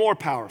even more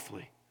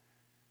powerfully.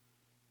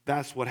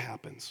 That's what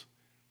happens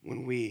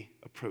when we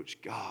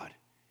approach God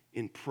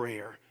in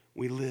prayer.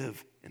 We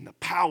live in the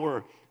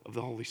power of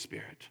the Holy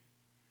Spirit.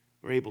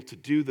 We're able to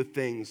do the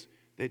things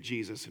that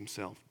Jesus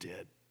himself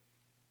did.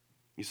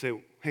 You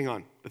say, "Hang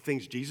on, the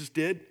things Jesus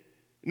did?"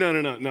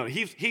 No.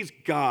 He's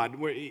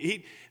God.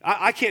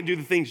 I can't do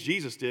the things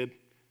Jesus did.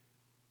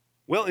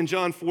 Well, in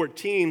John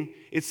 14,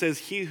 it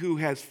says, "He who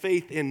has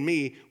faith in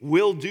me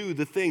will do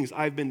the things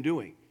I've been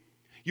doing.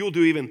 You will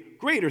do even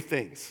greater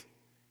things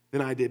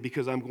than I did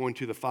because I'm going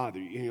to the Father.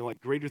 And you're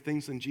like, greater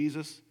things than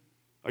Jesus?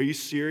 Are you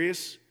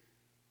serious?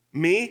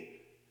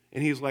 Me?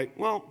 And he's like,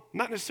 well,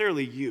 not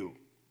necessarily you.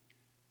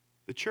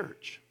 The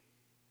church.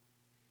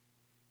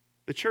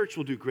 The church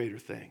will do greater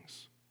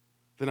things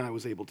than I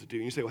was able to do.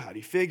 And you say, well, how do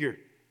you figure?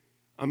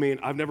 I mean,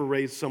 I've never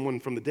raised someone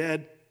from the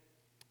dead.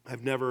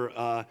 I've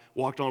never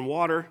walked on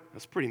water.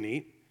 That's pretty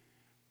neat.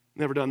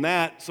 Never done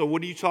that. So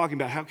what are you talking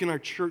about? How can our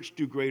church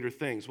do greater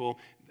things? Well,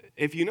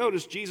 if you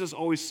notice, Jesus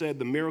always said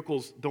the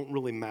miracles don't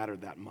really matter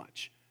that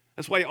much.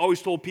 That's why he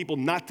always told people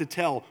not to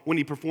tell when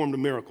he performed a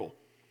miracle.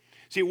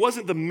 See, it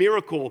wasn't the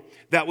miracle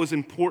that was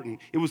important.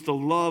 It was the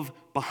love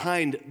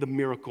behind the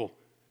miracle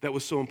that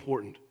was so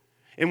important.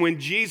 And when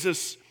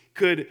Jesus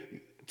could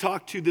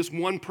talk to this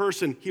one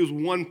person, he was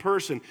one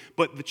person.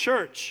 But the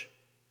church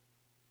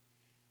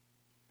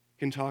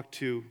can talk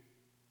to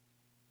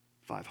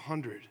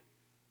 500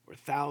 or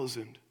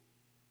 1,000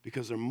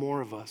 because there are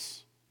more of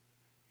us.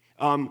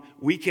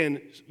 We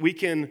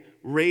can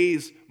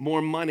raise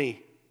more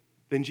money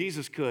than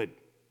Jesus could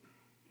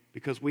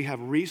because we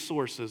have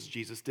resources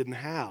Jesus didn't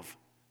have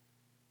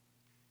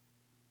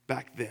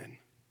back then.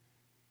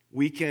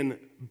 We can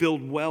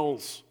build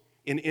wells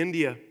in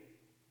India.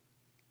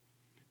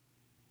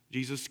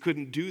 Jesus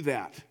couldn't do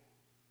that.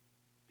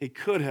 He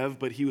could have,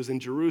 but he was in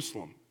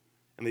Jerusalem,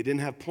 and they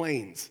didn't have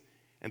planes,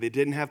 and they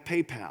didn't have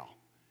PayPal,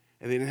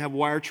 and they didn't have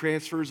wire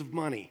transfers of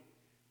money.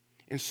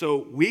 And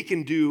so we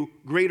can do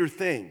greater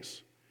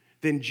things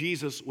than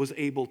Jesus was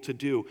able to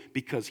do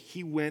because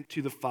he went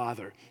to the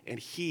Father, and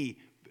he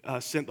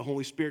sent the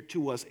Holy Spirit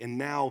to us, and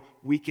now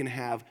we can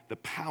have the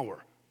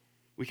power.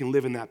 We can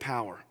live in that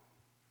power.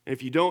 And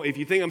if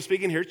you think I'm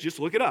speaking here, just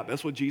look it up.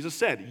 That's what Jesus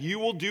said. You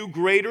will do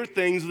greater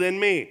things than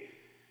me.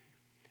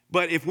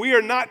 But if we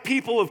are not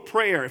people of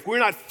prayer, if we're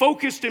not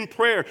focused in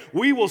prayer,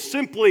 we will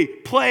simply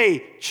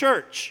play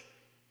church.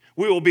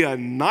 We will be a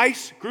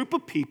nice group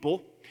of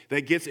people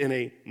that gets in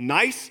a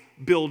nice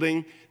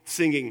building,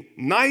 singing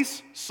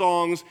nice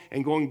songs,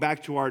 and going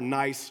back to our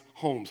nice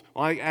homes.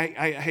 Well,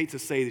 I hate to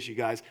say this, you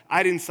guys.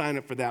 I didn't sign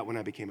up for that when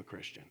I became a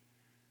Christian.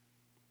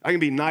 I can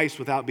be nice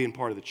without being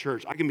part of the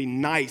church. I can be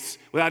nice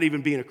without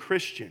even being a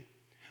Christian.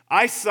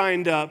 I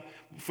signed up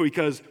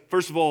because,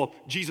 first of all,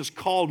 Jesus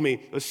called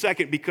me.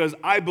 Second, because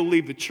I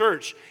believe the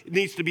church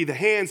needs to be the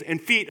hands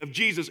and feet of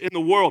Jesus in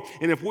the world.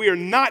 And if we are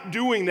not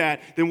doing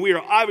that, then we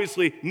are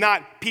obviously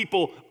not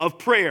people of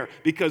prayer,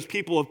 because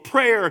people of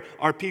prayer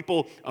are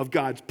people of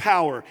God's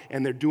power,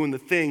 and they're doing the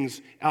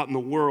things out in the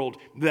world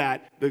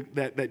that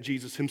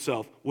Jesus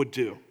himself would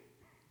do.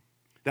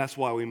 That's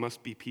why we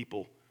must be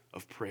people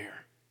of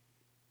prayer.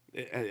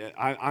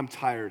 I'm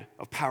tired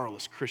of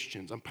powerless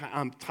Christians.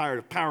 I'm tired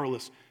of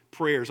powerless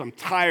prayers. I'm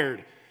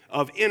tired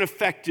of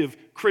ineffective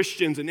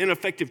Christians and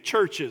ineffective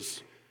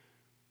churches.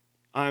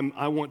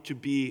 I want to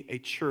be a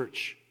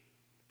church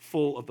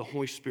full of the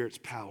Holy Spirit's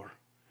power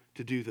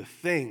to do the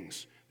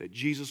things that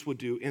Jesus would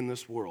do in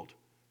this world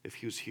if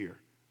he was here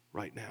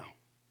right now.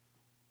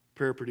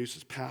 Prayer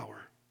produces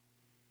power.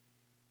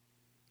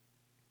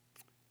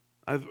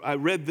 I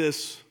read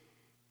this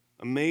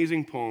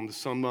amazing poem to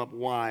sum up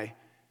why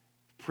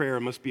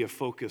prayer must be a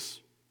focus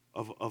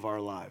of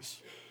our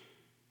lives.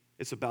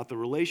 It's about the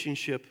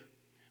relationship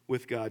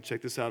with God.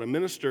 Check this out. A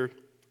minister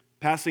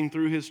passing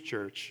through his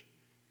church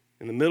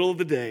in the middle of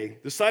the day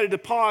decided to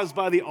pause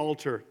by the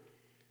altar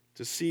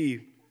to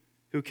see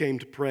who came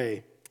to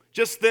pray.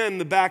 Just then,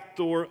 the back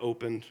door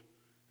opened,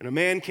 and a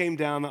man came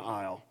down the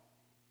aisle.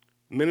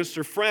 The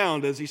minister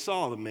frowned as he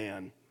saw the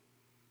man.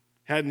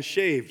 Hadn't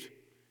shaved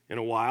in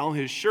a while.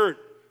 His shirt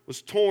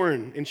was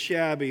torn and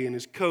shabby, and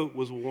his coat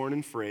was worn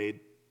and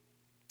frayed.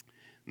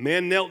 The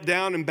man knelt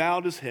down and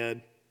bowed his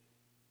head,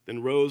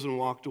 then rose and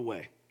walked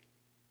away.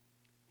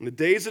 In the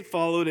days that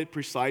followed, at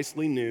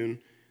precisely noon,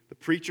 the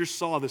preacher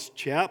saw this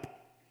chap.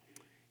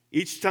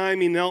 Each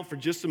time he knelt for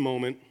just a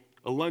moment,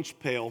 a lunch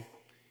pail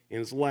in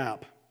his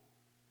lap.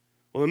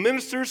 Well, the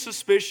minister's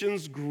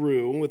suspicions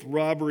grew, with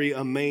robbery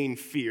a main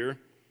fear.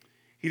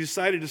 He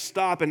decided to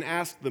stop and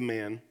ask the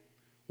man,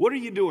 "What are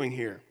you doing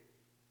here?"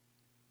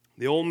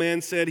 The old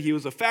man said he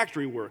was a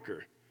factory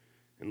worker,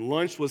 and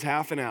lunch was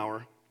half an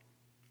hour.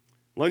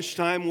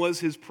 Lunchtime was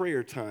his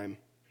prayer time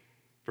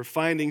for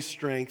finding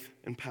strength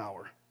and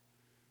power.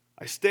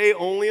 I stay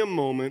only a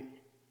moment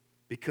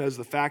because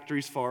the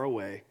factory's far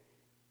away.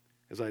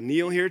 As I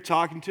kneel here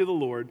talking to the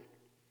Lord,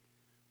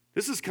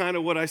 this is kind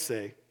of what I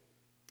say.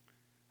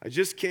 I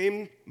just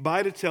came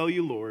by to tell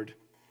you, Lord,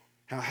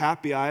 how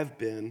happy I have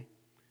been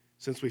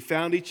since we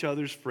found each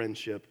other's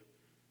friendship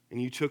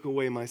and you took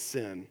away my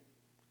sin.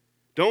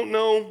 Don't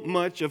know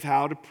much of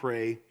how to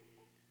pray,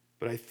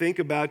 but I think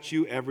about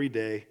you every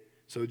day.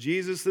 So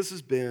Jesus, this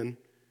has been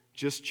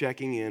just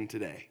checking in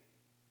today.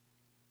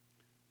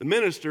 The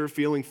minister,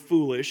 feeling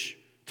foolish,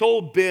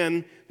 told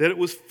Ben that it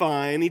was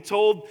fine. He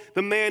told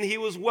the man he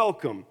was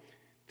welcome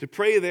to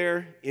pray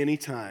there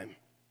anytime.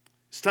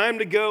 It's time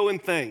to go,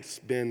 and thanks,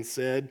 Ben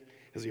said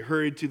as he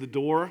hurried to the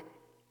door.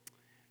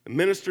 The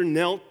minister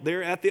knelt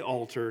there at the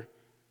altar,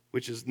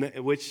 which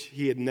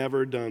he had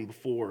never done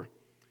before.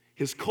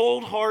 His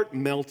cold heart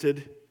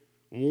melted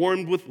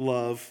warmed with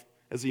love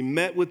as he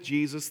met with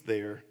Jesus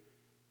there.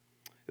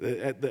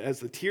 As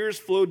the tears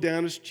flowed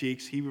down his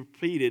cheeks, he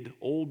repeated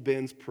old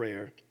Ben's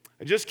prayer.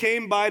 I just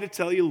came by to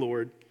tell you,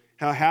 Lord,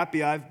 how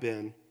happy I've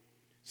been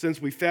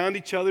since we found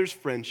each other's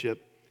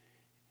friendship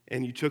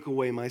and you took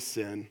away my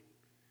sin.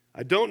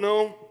 I don't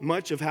know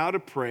much of how to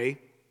pray,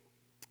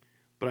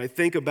 but I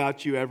think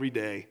about you every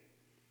day.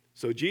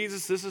 So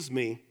Jesus, this is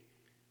me,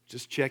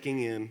 just checking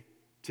in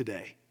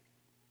today.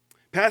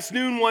 Past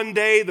noon one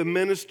day, the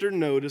minister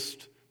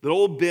noticed that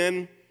old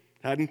Ben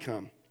hadn't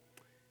come.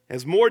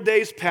 As more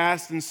days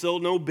passed and still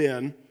no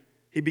Ben,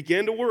 he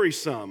began to worry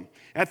some.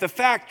 At the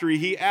factory,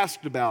 he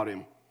asked about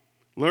him.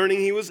 Learning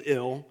he was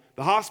ill,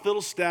 the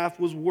hospital staff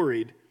was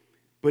worried,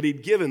 but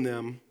he'd given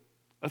them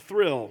a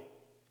thrill.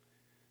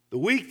 The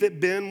week that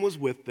Ben was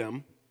with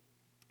them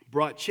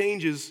brought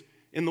changes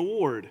in the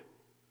ward.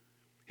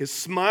 His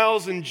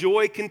smiles and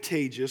joy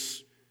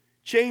contagious,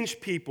 changed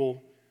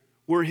people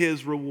were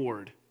his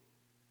reward.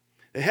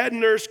 The head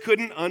nurse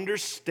couldn't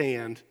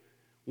understand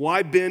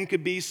why Ben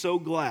could be so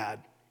glad.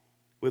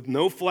 With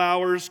no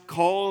flowers,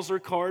 calls, or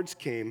cards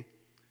came,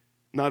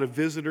 not a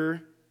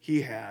visitor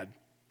he had.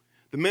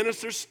 The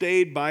minister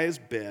stayed by his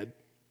bed.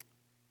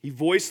 He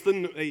voiced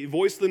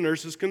the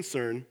nurse's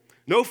concern.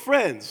 No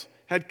friends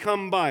had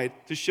come by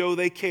to show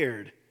they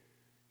cared.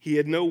 He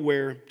had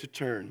nowhere to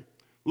turn.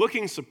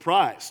 Looking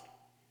surprised,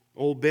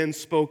 old Ben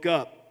spoke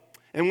up,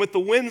 and with a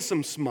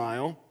winsome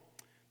smile,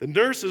 the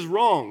nurse is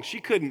wrong, she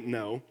couldn't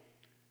know.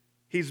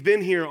 He's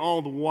been here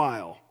all the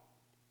while.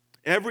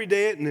 Every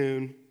day at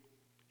noon,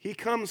 he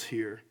comes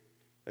here,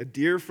 a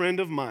dear friend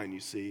of mine,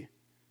 you see.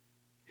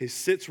 He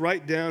sits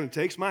right down and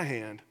takes my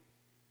hand,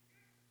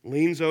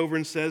 leans over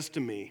and says to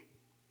me,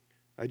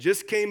 I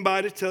just came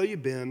by to tell you,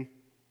 Ben,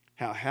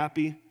 how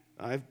happy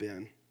I've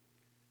been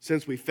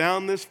since we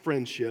found this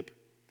friendship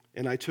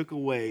and I took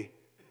away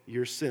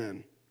your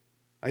sin.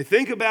 I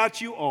think about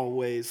you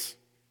always,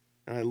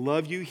 and I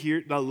love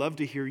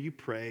to hear you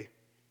pray.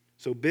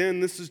 So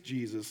Ben, this is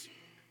Jesus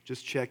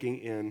just checking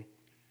in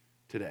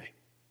today.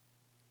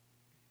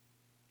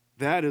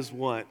 That is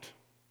what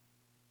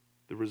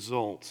the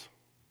result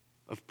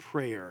of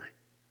prayer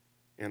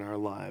in our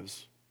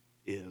lives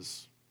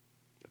is.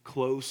 A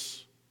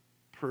close,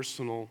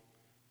 personal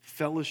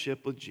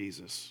fellowship with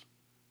Jesus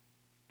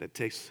that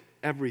takes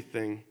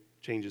everything,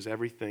 changes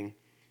everything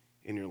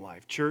in your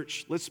life.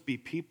 Church, let's be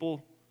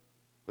people,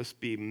 let's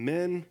be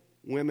men,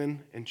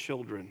 women, and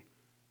children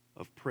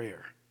of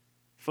prayer,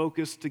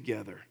 focused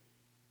together,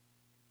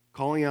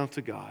 calling out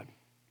to God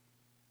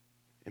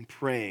and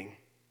praying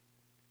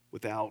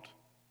without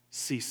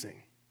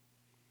ceasing.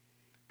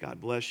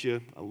 God bless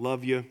you. I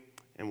love you,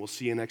 and we'll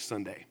see you next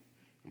Sunday.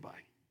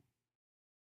 Bye.